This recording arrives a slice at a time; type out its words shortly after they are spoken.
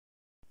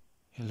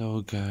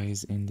Hello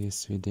guys, in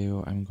this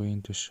video I'm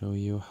going to show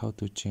you how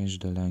to change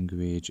the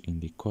language in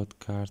the Code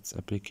Karts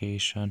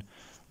application.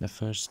 The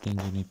first thing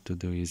you need to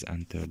do is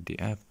enter the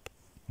app.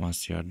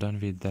 Once you are done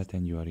with that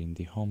and you are in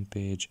the home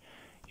page,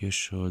 you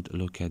should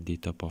look at the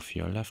top of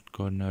your left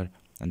corner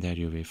and there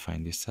you will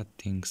find the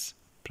settings.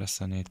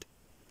 Press on it.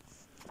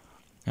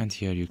 And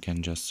here you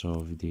can just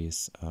solve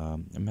this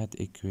math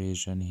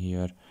equation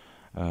here,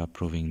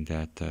 proving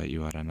that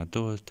you are an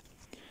adult.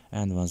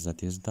 And once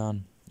that is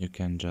done, you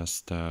can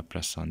just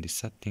press on the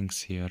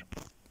settings here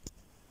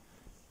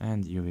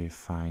and you will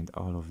find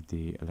all of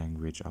the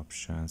language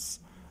options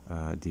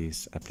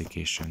this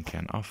application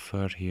can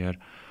offer here.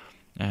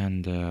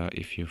 And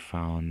if you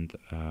find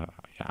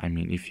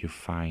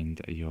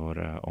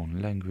your own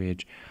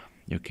language,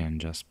 you can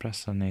just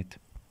press on it,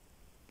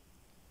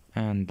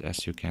 and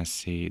as you can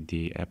see,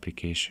 the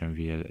application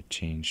will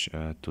change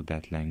to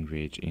that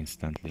language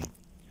instantly.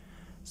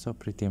 So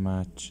pretty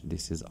much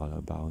this is all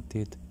about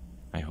it.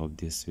 I hope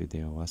this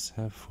video was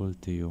helpful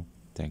to you.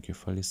 Thank you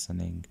for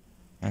listening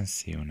and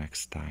see you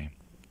next time.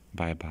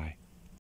 Bye bye.